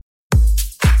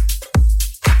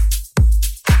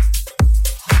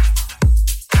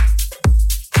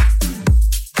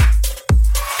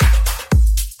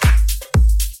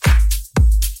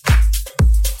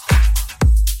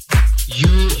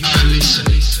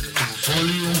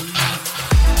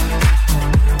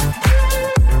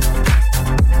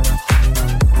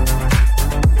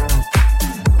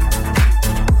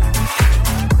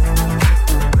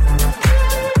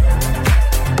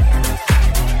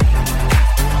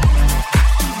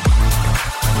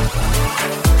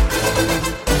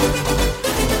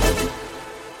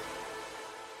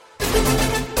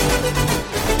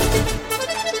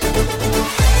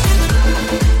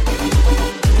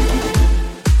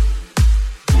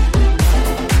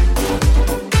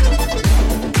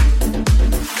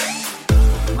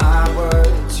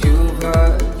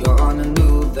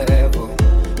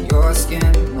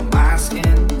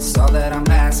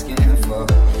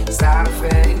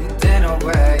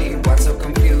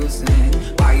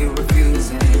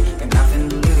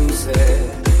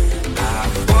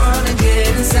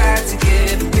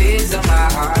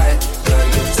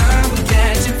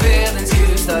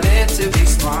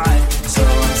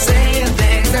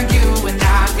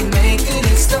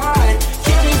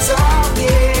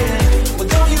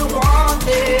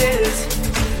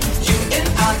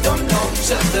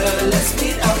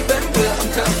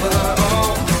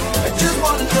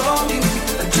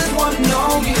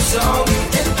know you, so you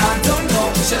and I don't know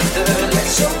each other.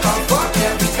 Let's show up for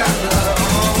every color.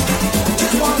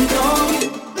 Just wanna know you.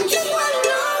 Just wanna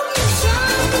know you, so.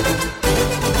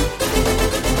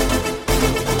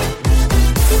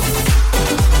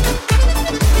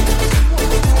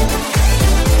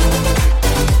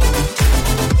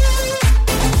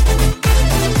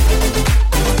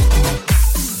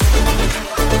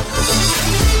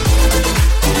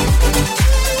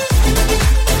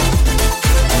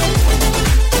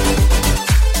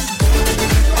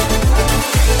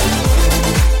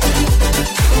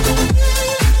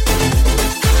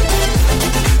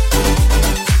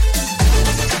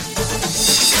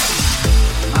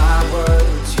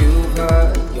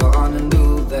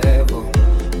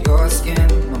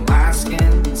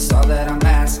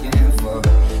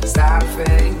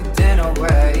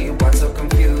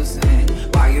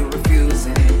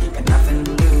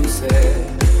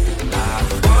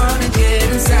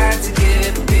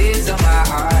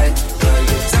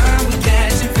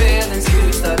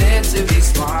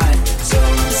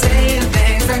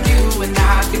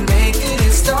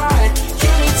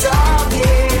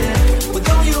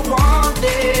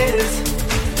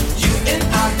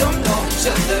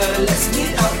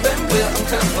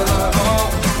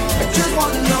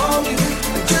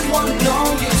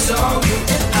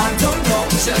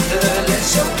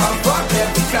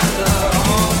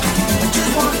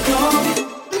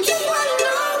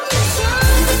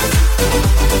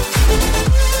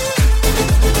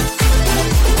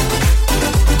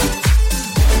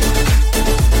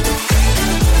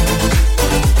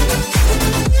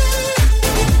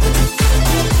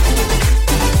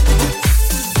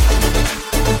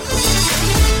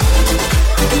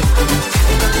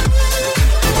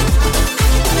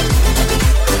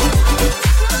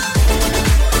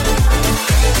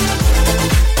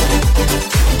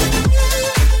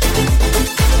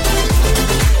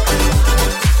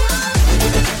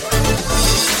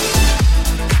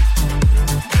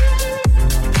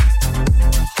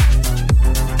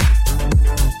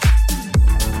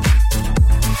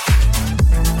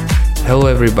 Hello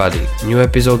everybody, new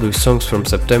episode with songs from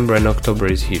September and October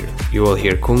is here. You will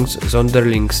hear Kungs,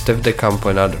 Zonderling, Steph De Campo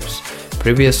and others.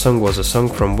 Previous song was a song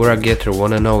from Burak Yeter,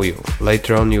 Wanna Know You.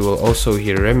 Later on you will also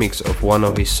hear a remix of one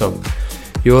of his songs.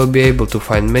 You will be able to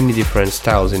find many different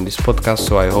styles in this podcast,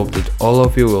 so I hope that all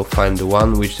of you will find the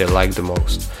one which they like the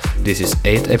most. This is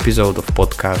 8th episode of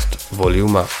podcast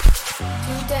Volume Up.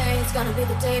 Today is gonna be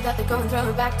the day that they're gonna throw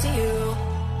it back to you.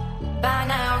 By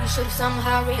now you should have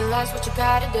somehow realized what you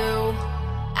gotta do.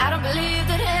 I don't believe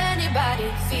that anybody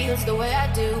feels the way I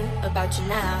do about you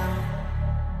now.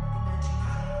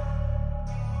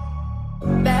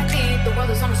 Backbeat, the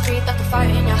world is on the street, that the fire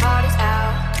in your heart is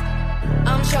out.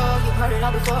 I'm sure you've heard it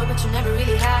all before, but you never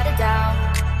really had a doubt.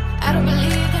 I don't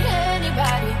believe that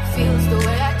anybody feels the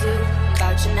way I do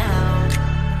about you now.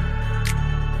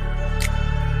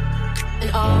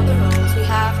 And all the roads we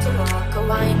have to walk are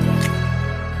winding,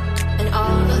 and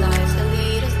all the lies that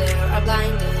lead us there are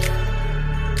blinded.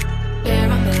 There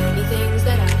are many things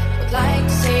that I would like to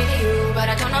say to you, but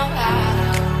I don't know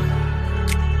how.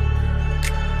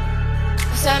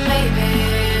 I said maybe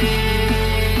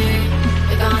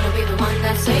you're gonna be the one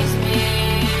that saves me.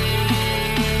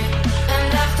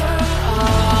 And after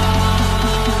all,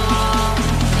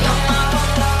 you're my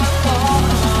one love for.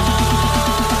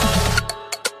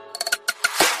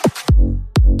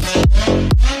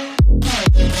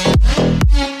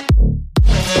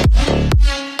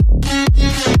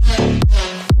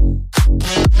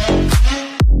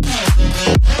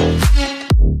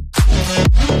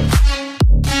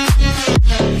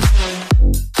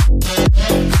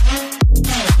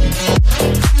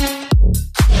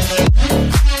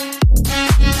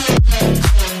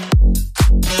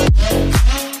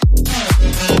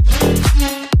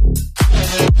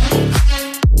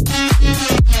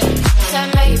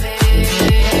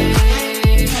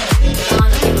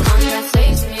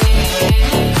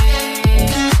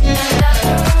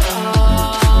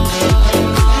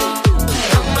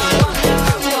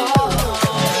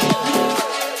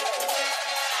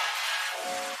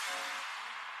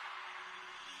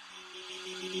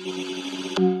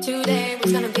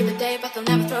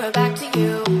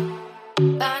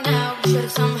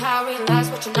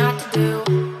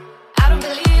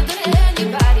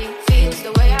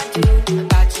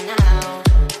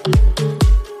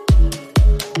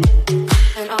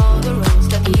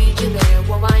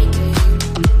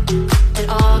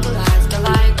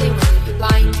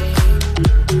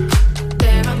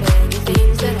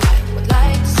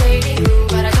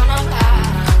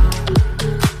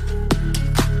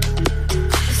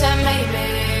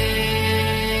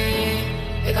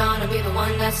 the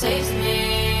one that saves me.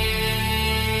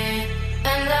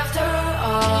 And after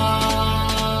all,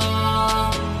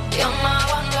 you're my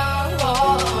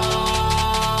wonderwall.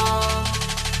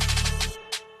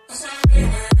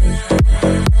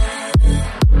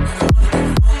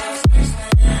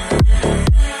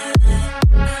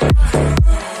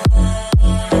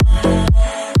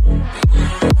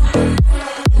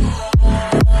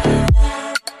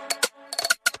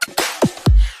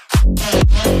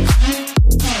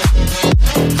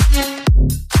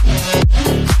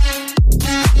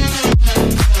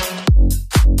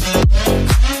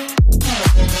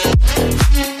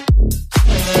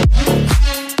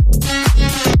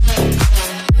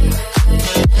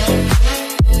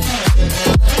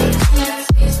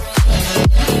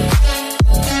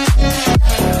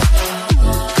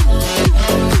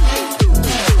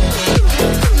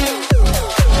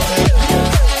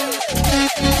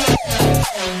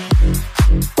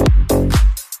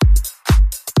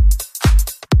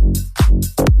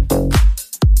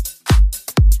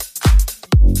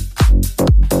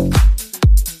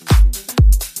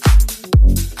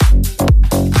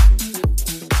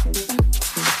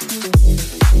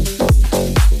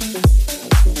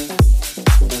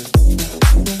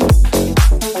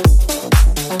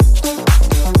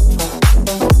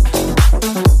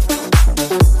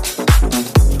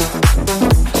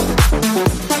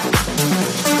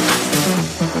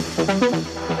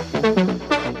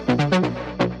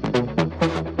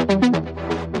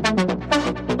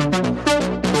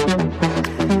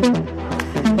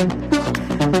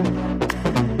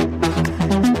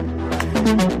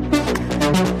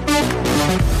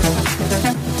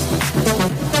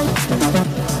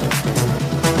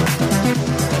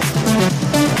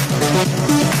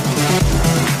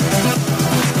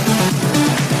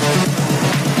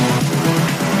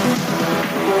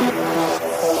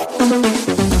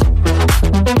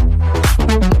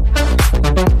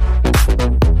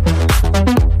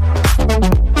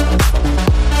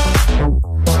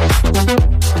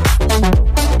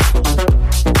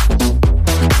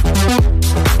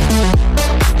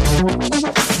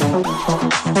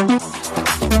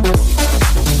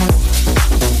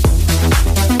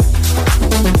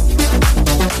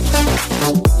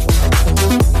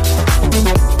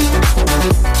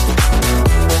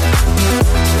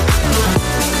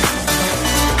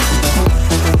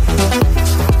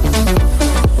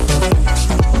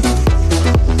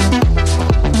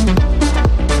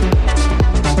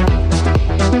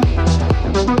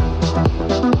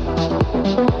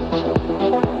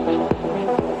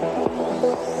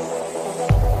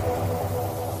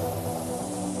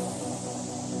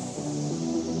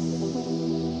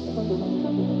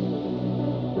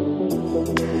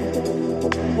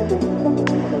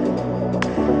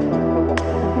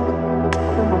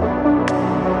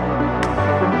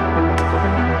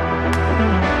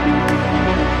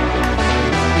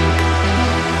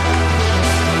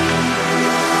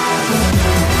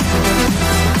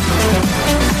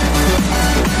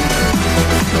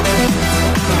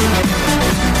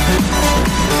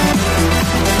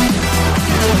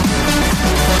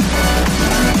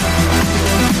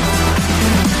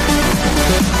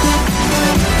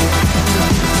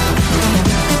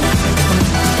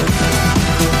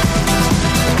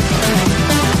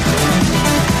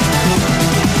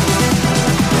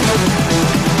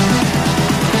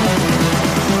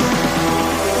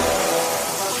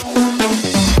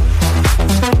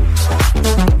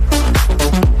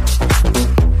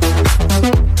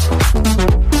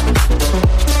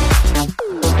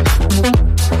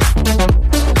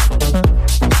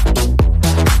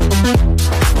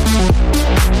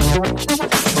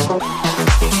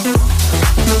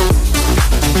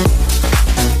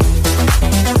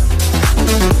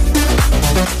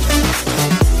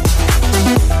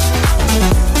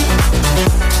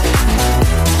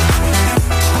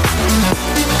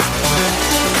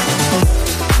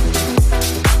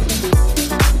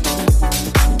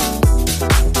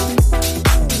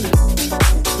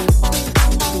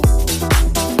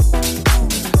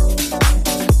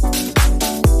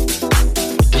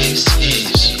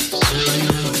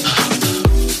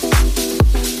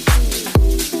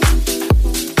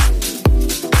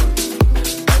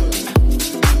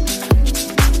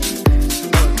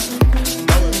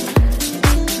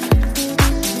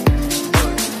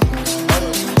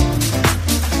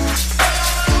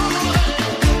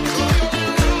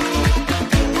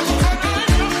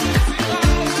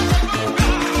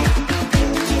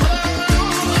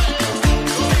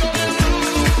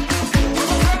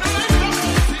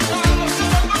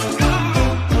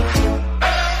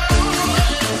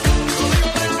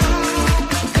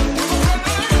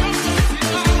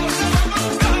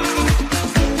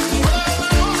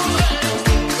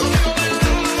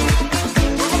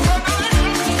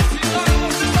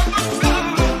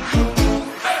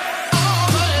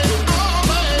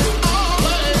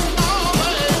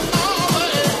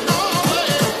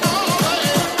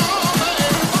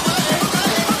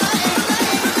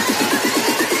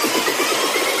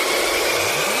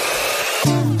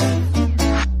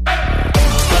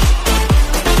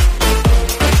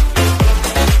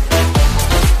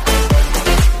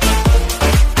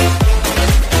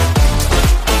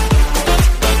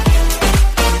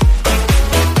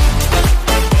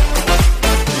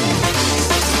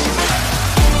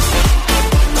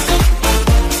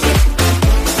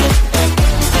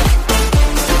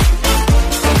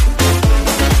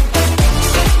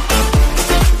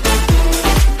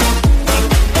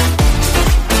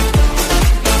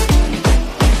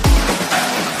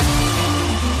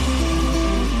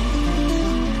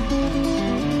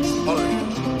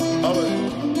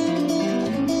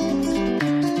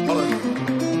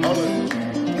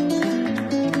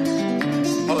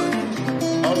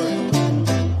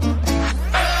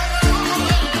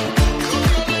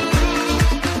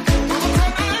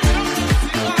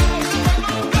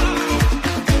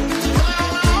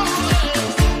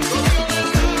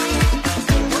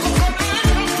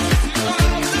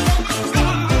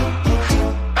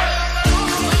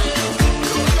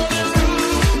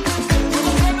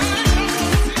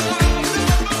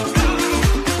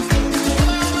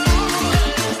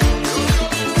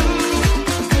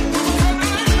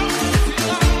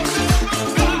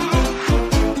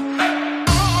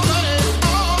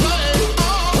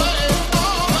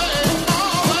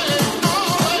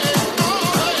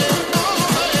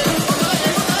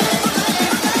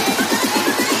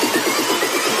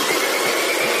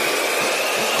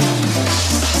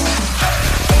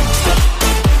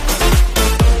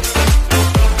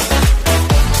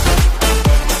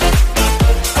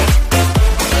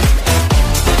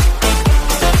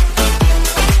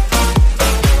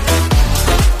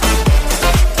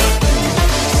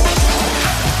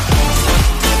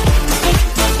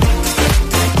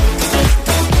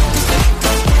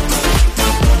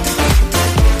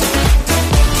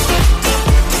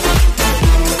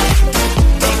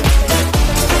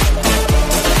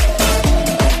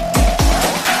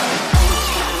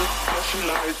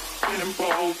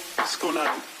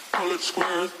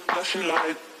 flashing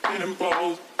light, getting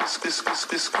bold.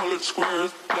 This colored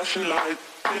squares, flashing light,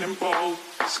 getting bold.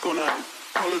 Disco night,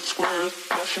 colored squares,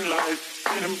 flashing light,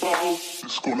 getting bold.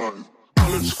 Disco night,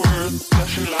 colored squares,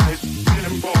 flashing light,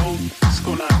 getting bold.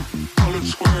 Disco night, colored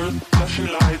squares, flashing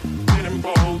light, getting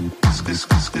bold.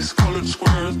 This colored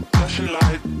squares, flashing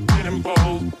light, getting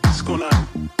bold. Disco night,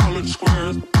 colored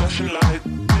squares, flashing light,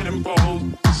 getting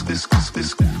bold. This.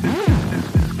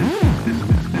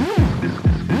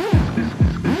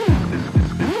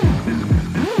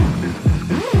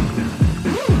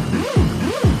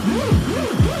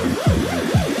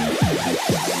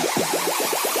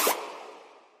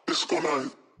 Disco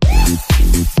night.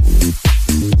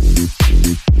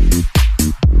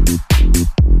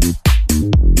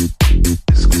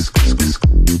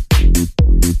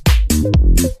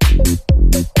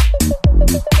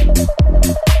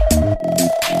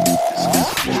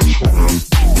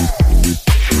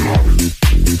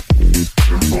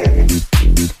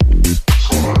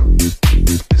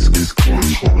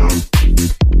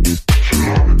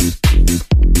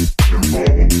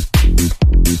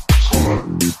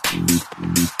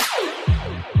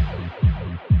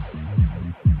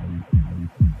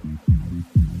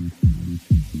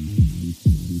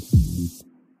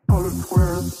 Colored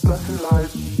squares, flashing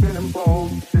lights, getting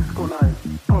bold. Disco night.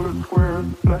 Colored squares,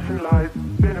 flashing lights,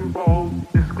 getting bold.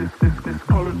 This.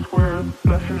 Colored squares,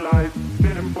 flashing lights,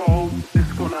 getting bold.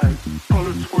 Disco night.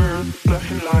 Colored squares, flashing lights,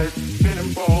 getting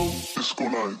bold. Disco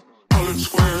night. Colored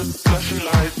squares, flashing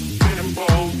lights, getting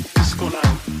bold. Disco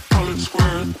night. Colored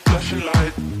squares, flashing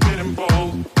lights, getting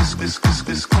bold. This.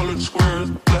 Colored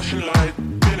squares, flashing light,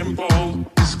 getting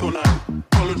bold. Disco night.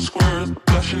 Colored squares,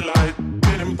 flashing light,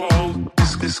 getting bold.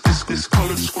 This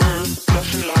colored squares,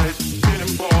 flashing light,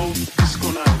 getting bold.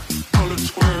 Disco night. Colored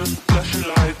squares, flashing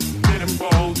light, getting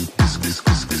bold.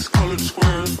 This colored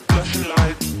squares, flashing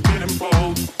light, getting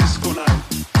bold. Disco night.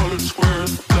 Colored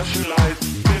squares, flashing light,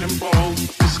 getting bold.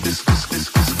 This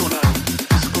disco night.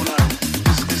 Disco night.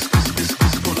 This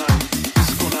disco night.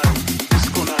 Disco night.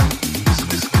 Disco night.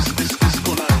 This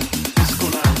disco night. Disco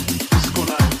night. Disco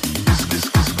night. This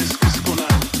disco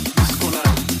night. Disco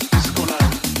night. Disco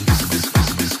night.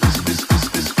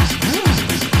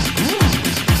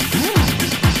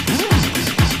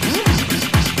 This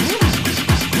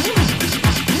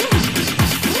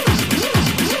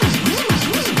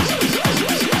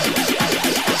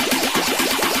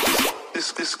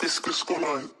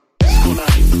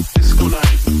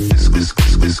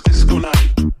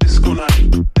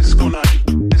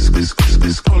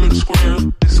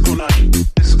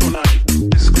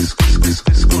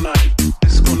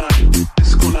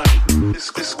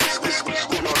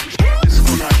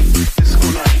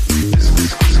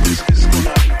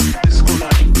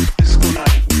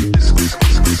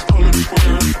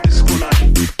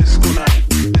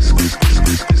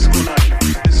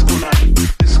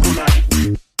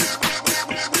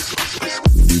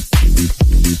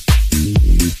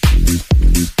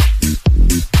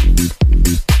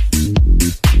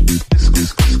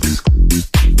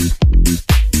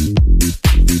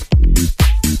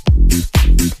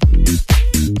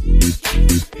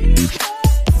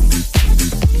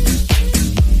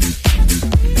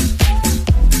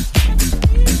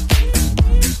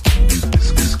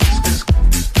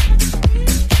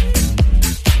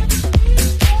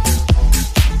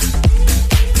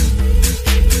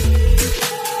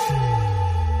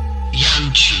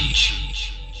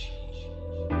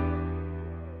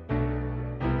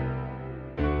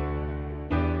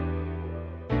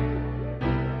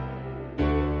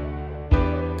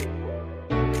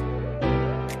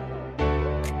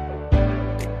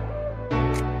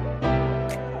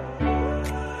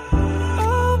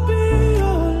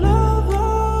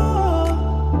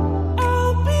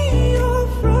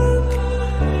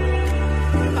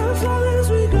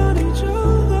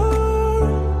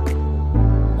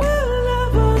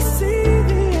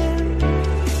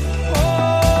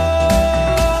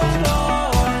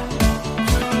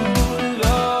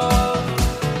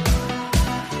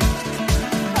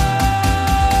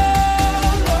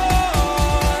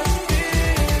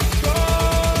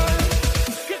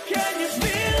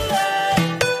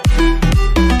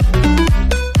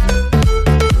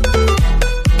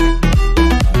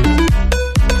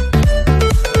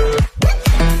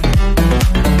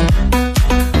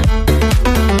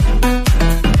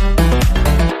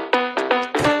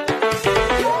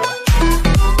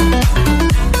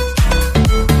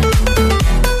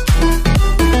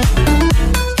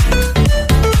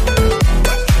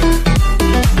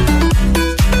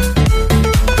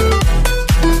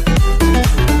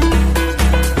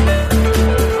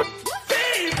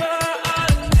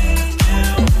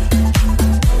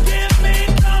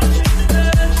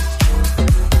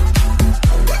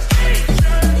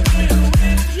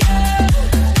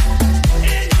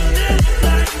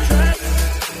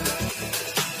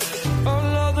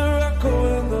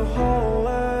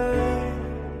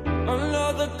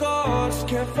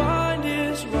can't find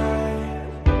his way.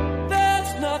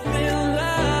 There's nothing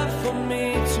left for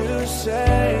me to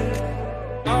say.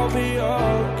 I'll be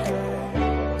okay.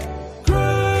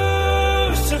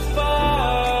 Crucify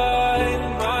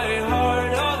my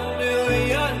heart a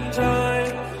million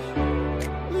times,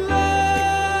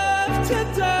 left to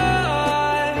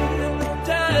die in the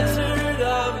desert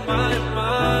of my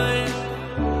mind.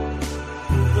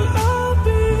 But I'll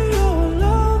be your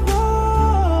lover,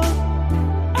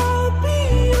 I'll be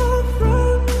your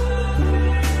friend,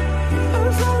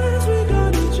 as long as we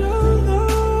got each other,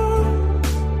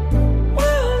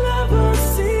 we'll never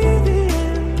see the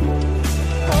end.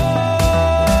 Hold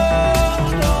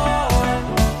on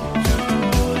to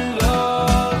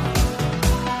love.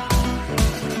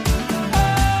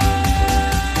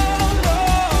 Hold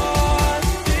on,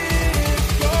 it's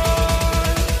gone.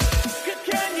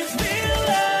 Can you feel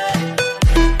it?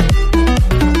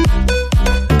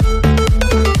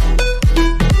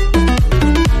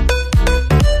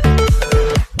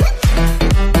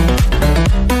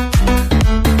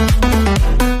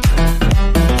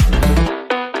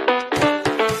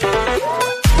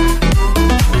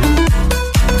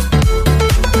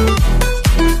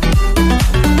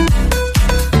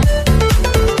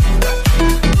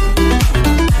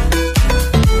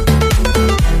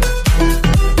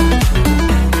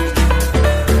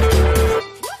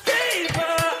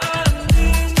 Fever, I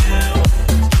need you.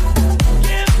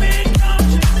 Give me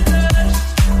consciousness.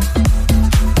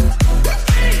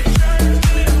 Return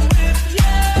me with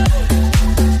you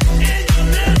in your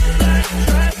midnight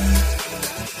dress.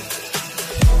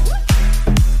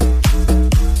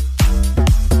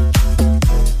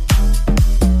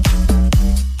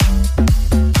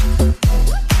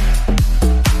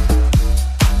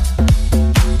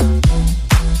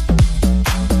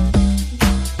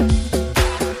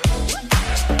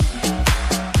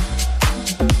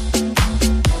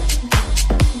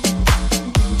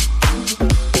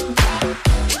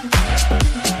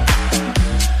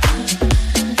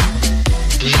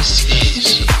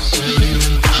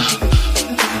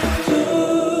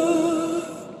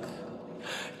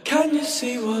 Can you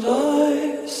see what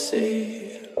I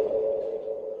see?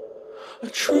 A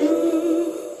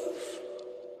truth,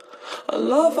 a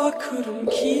love I couldn't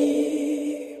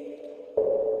keep.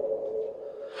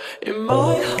 In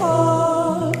my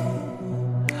heart,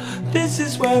 this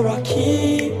is where I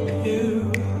keep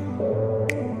you.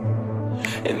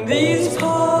 In these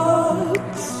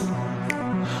parts,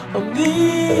 on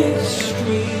these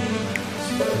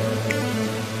streets,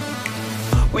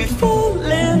 we fall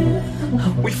in,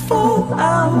 we fall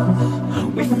out,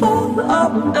 we fall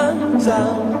up and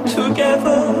down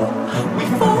together. We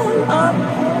fall up,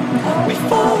 we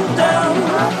fall down,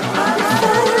 we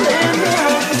fall in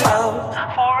and out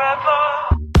forever.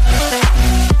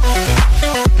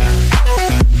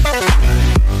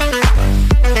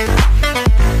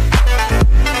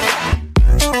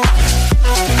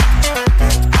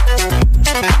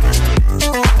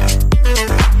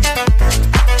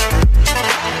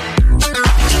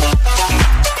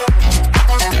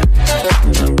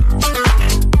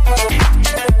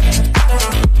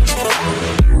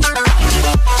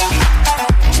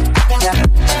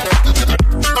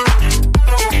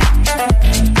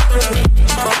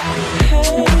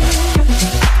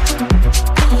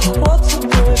 What's the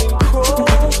point in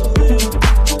crawling?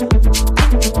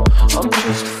 I'm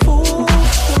just fooling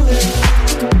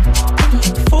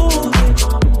on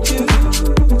you.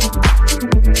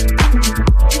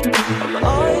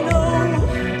 And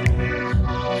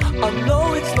I know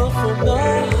it's not for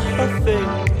nothing,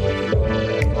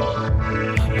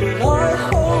 but I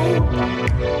hope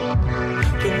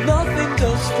that nothing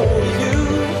does for you.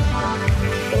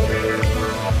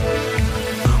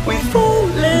 We fall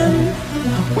in,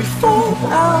 we fall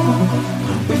out,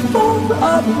 we fall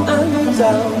up and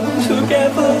down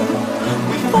together.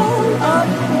 We fall up,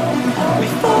 we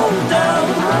fall down,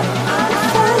 we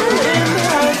fall in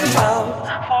and out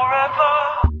forever.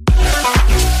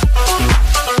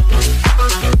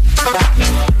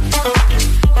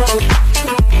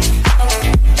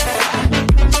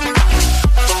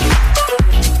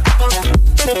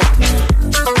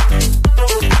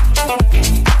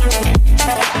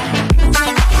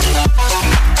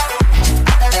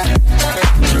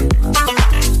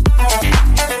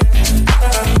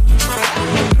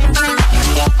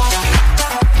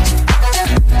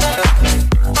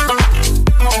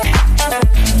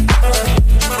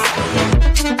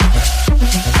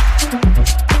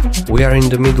 We are in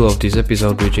the middle of this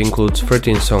episode, which includes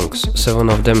 13 songs. 7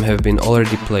 of them have been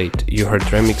already played. You heard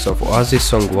remix of Oasis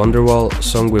song Wonderwall,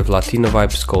 song with Latino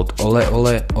vibes called Ole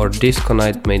Ole, or Disco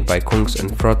Night made by Kungs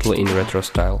and Throttle in retro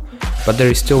style. But there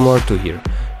is still more to hear.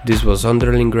 This was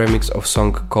Zonderling remix of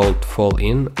song called Fall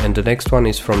In, and the next one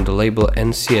is from the label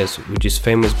NCS, which is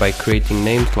famous by creating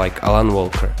names like Alan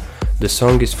Walker. The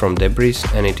song is from Debris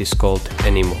and it is called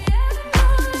Anymore.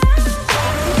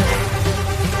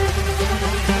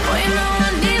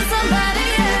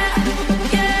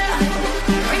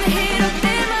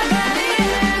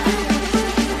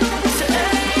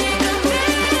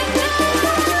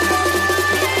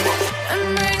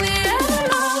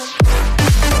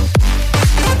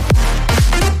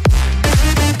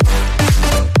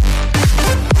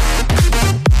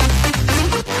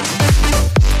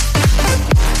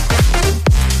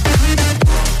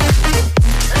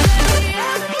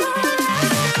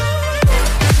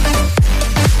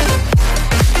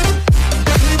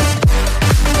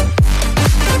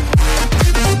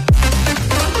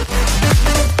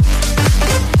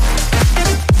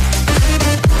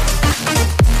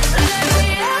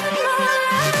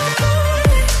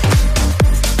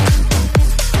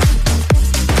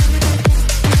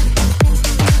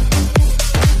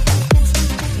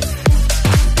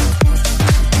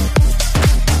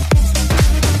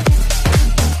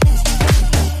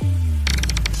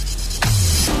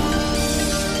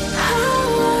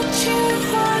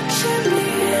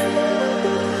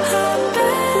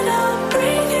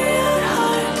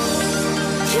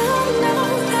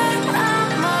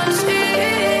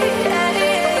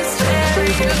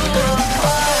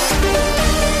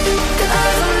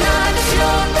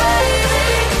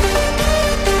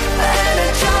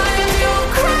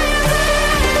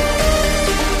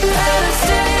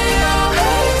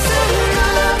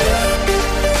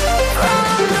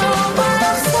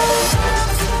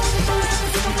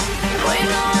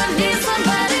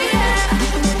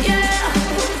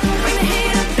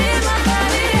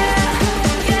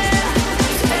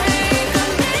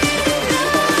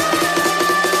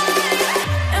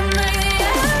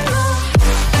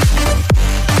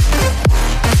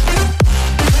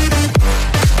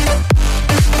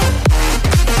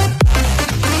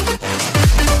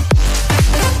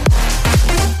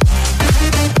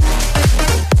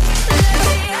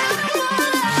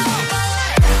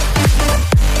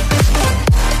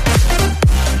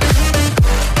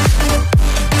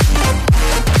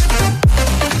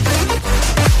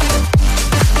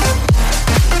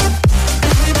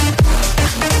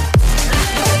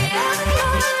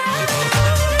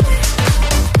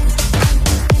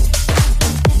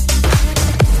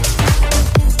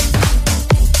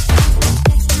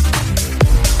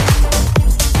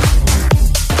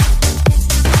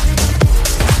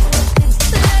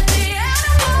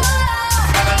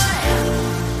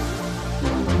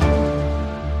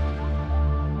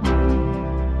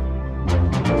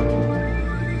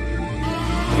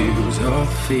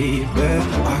 feedback.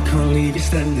 I can't leave you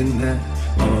standing there.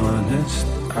 Honest,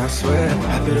 I swear,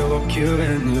 happy to walk you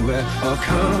anywhere. Or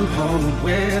come home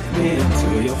with me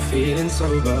until you're feeling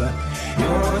sober.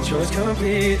 Your choice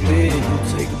completely. You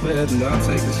take the bed and I'll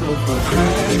take the sofa.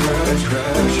 Crash, crash,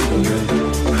 crash, you can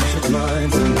crash your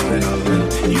mind tonight. I'll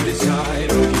let you decide.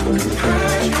 Or you can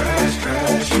crash, crash,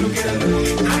 crash, you can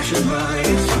crash your mind.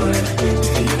 It's fine if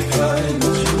you decline,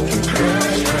 but you can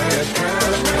crash, crash,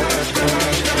 crash, crash, crash,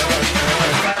 crash.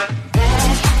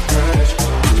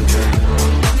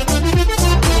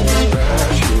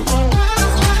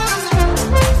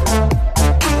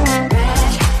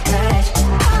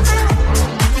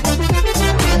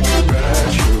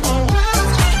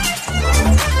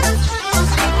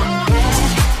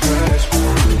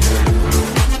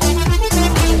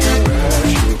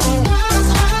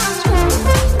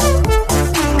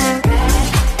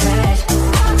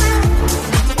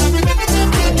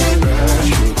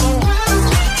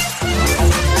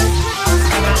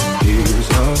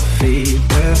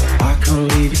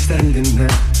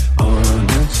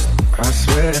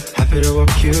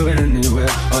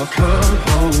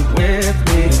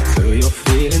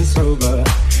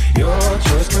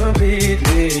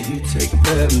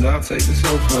 Take the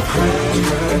sofa, crash,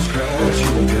 crash, crash. You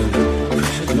can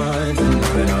crash your mind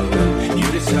tonight. I'll let you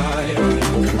decide. Or you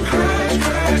can crash,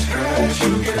 crash, crash.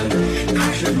 You can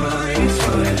crash your mind. It's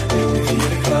fine if you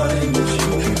decline, but you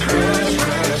can crash,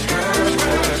 crash, crash,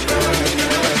 crash, crash, crash,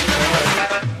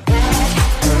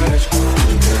 crash, crash. You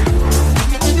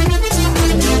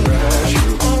can crash you.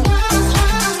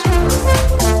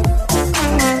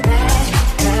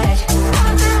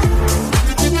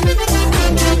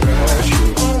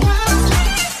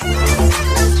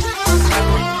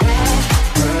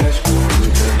 Crash.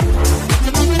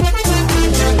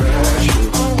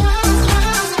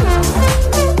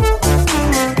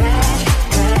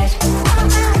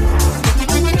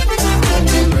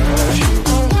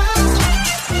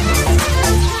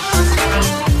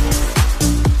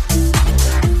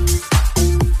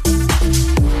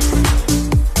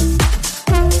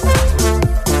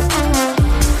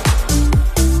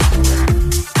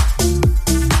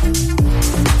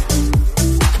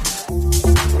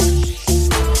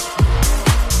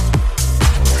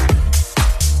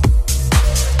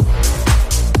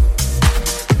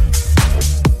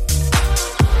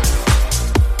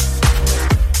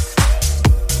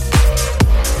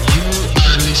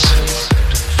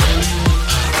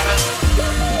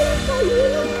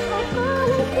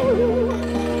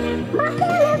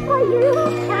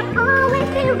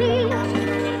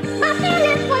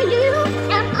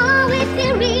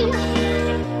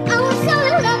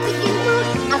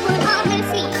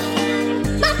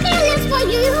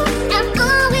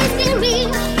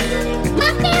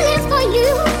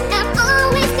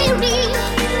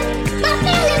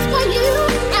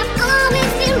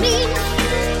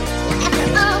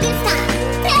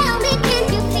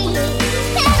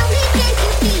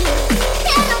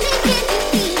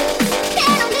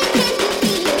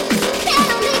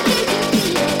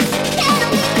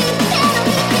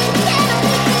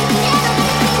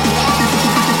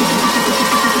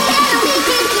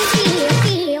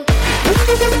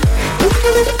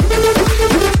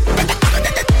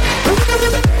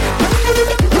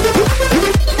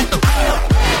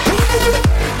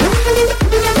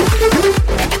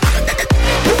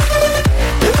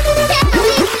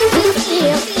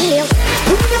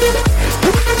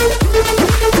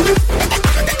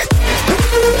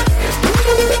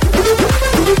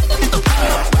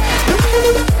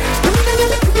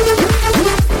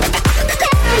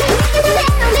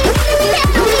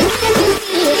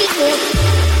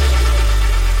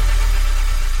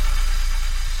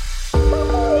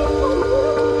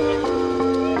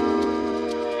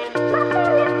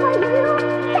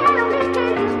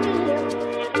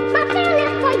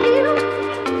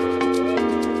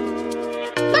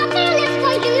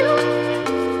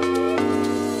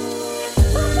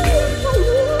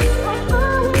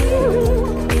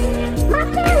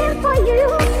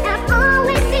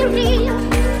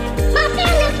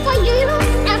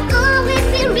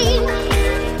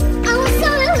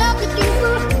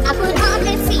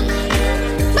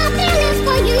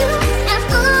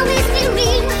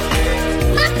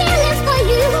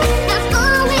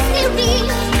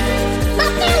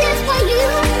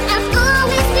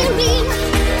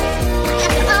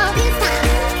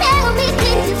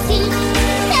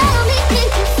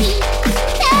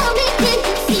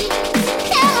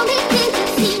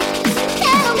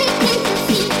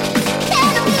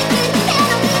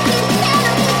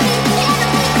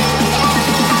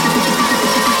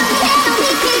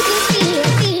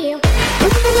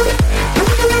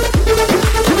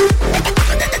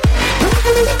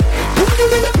 My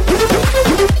feelings for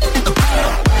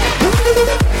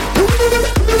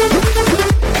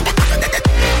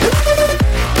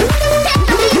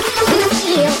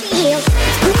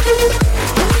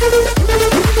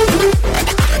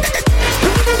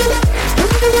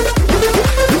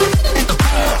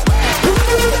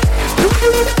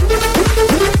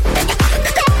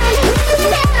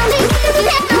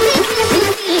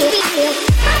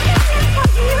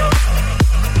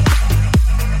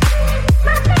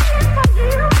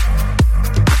you.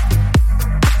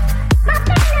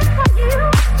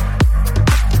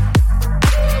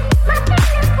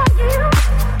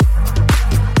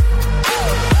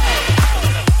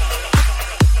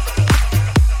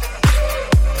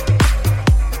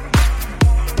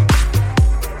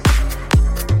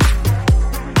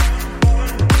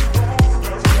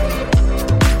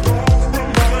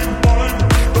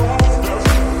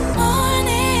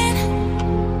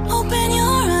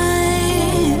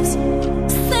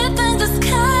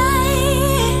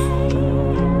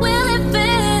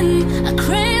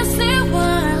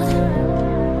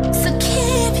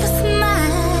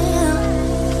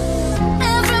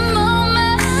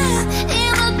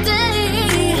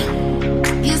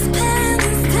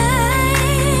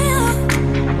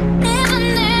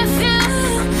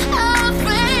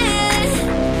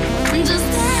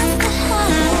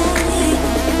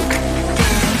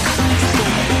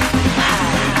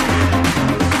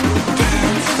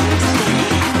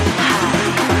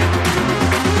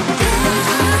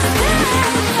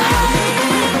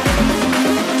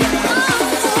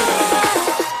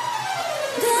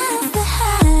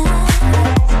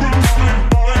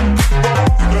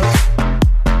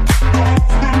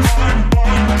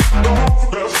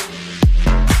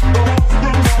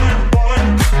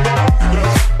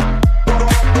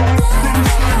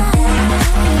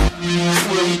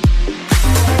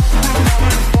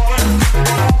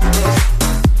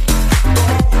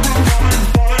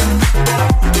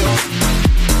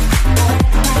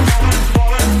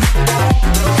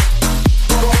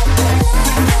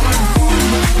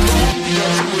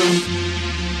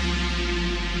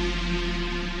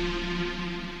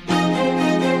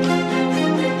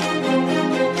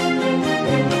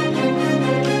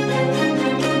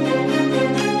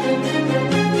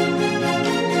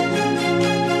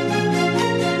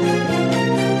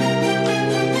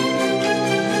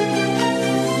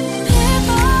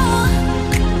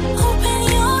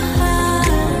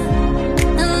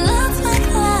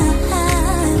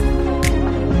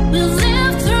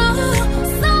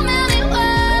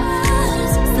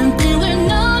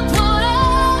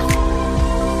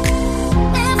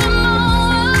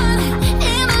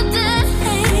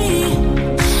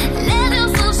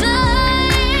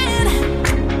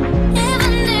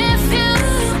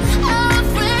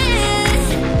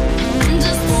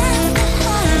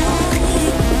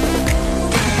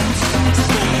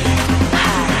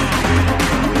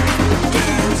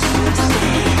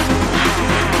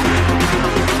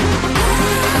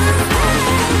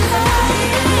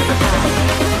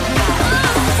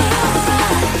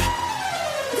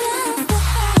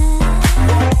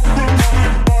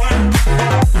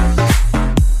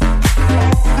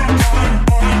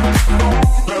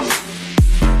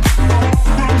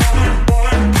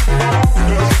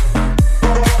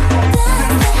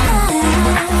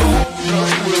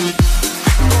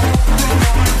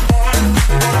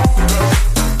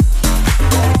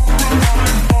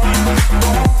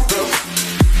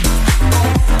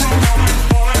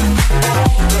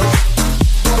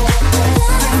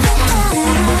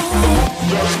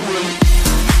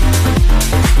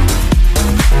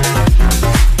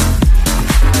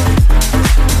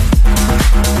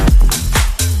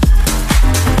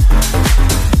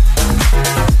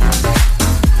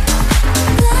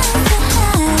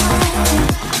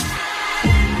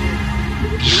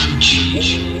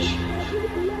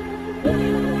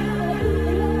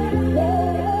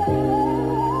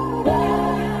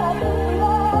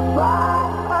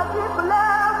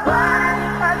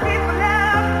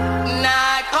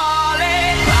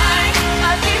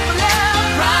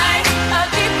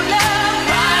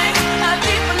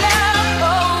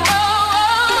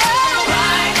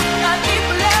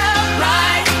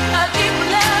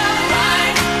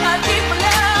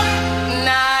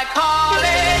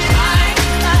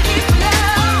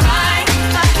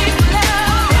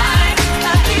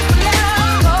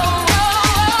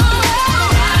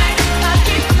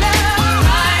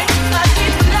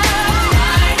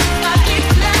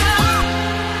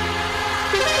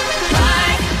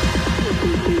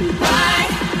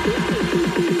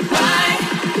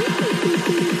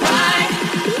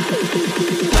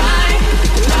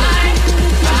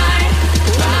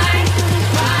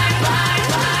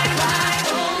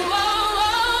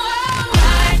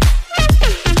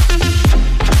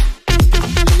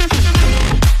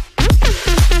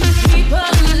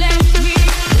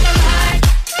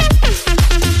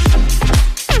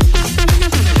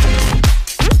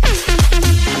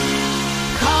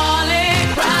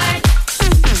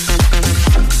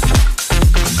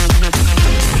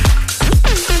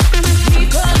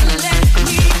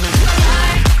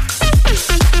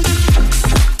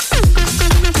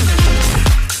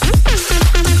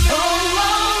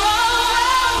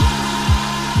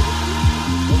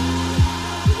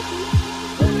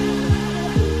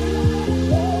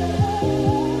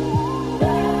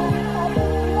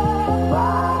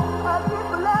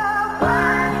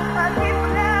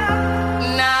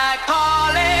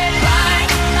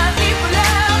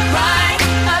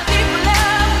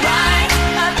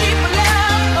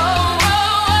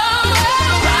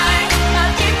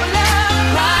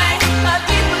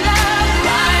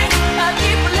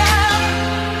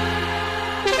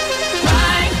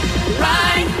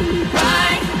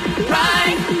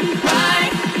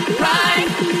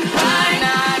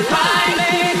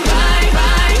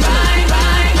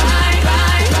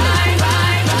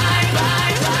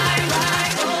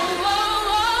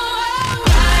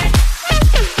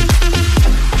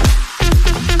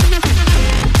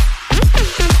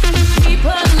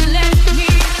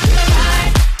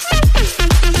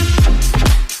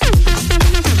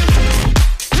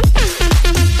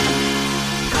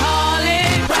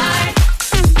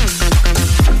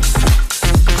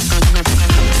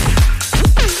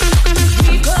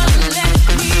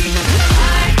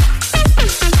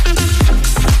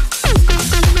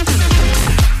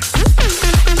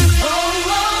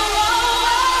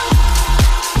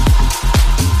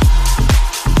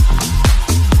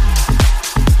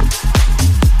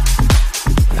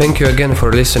 Thank you again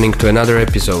for listening to another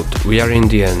episode. We are in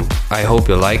the end. I hope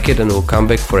you like it and will come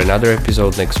back for another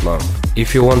episode next month.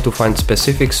 If you want to find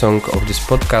specific song of this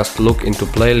podcast, look into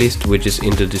playlist which is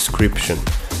in the description.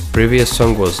 Previous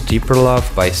song was Deeper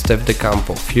Love by Steph De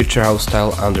Campo, Future House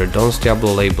style under Don's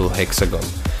Diablo label Hexagon.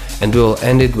 And we will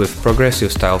end it with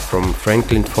progressive style from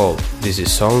Franklin Fall. This is a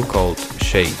song called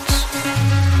Shades.